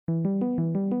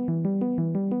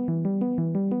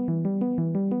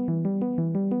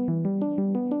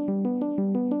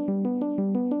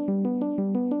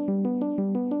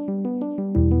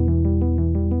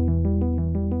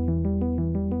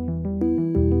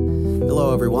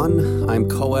Hello, everyone. I'm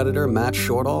co-editor Matt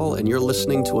Shortall, and you're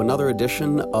listening to another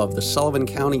edition of the Sullivan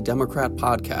County Democrat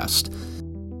Podcast.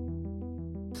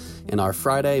 In our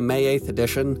Friday, May 8th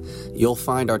edition, you'll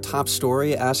find our top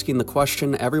story asking the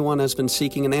question everyone has been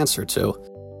seeking an answer to.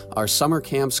 Are summer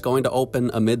camps going to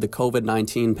open amid the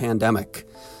COVID-19 pandemic?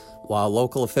 While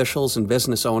local officials and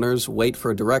business owners wait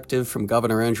for a directive from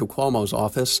Governor Andrew Cuomo's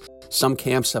office, some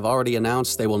camps have already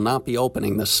announced they will not be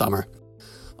opening this summer.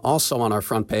 Also on our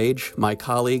front page, my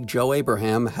colleague Joe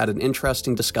Abraham had an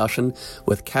interesting discussion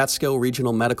with Catskill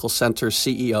Regional Medical Center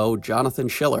CEO Jonathan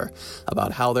Schiller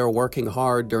about how they're working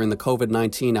hard during the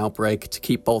COVID-19 outbreak to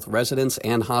keep both residents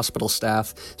and hospital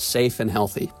staff safe and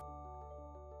healthy.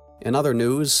 In other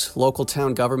news, local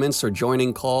town governments are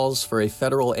joining calls for a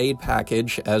federal aid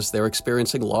package as they're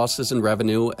experiencing losses in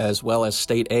revenue as well as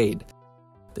state aid.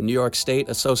 The New York State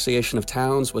Association of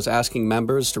Towns was asking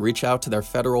members to reach out to their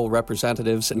federal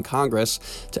representatives in Congress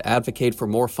to advocate for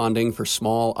more funding for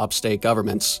small upstate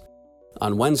governments.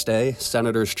 On Wednesday,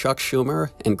 Senators Chuck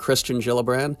Schumer and Kirsten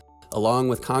Gillibrand, along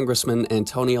with Congressman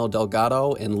Antonio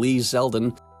Delgado and Lee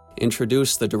Zeldin,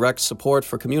 introduced the Direct Support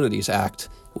for Communities Act,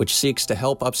 which seeks to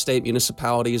help upstate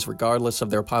municipalities regardless of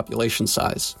their population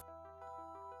size.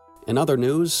 In other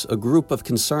news, a group of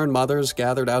concerned mothers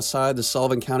gathered outside the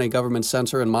Sullivan County Government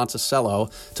Center in Monticello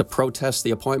to protest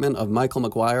the appointment of Michael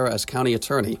McGuire as county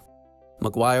attorney.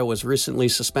 McGuire was recently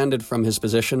suspended from his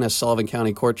position as Sullivan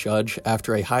County Court Judge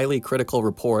after a highly critical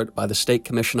report by the State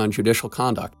Commission on Judicial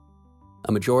Conduct.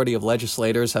 A majority of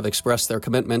legislators have expressed their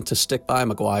commitment to stick by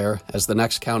McGuire as the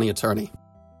next county attorney.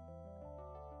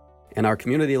 In our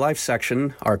community life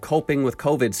section, our Coping with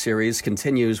COVID series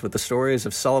continues with the stories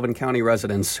of Sullivan County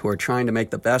residents who are trying to make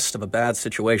the best of a bad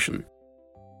situation.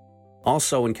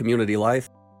 Also in community life,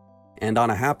 and on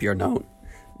a happier note,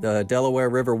 the Delaware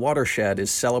River watershed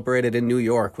is celebrated in New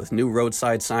York with new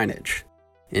roadside signage.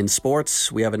 In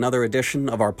sports, we have another edition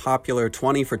of our popular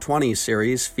 20 for 20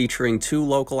 series featuring two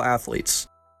local athletes.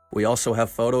 We also have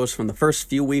photos from the first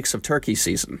few weeks of turkey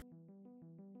season.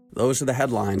 Those are the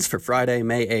headlines for Friday,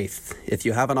 May 8th. If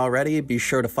you haven't already, be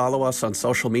sure to follow us on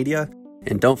social media,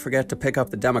 and don't forget to pick up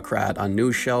the Democrat on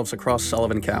news shelves across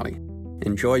Sullivan County.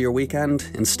 Enjoy your weekend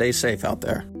and stay safe out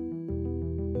there.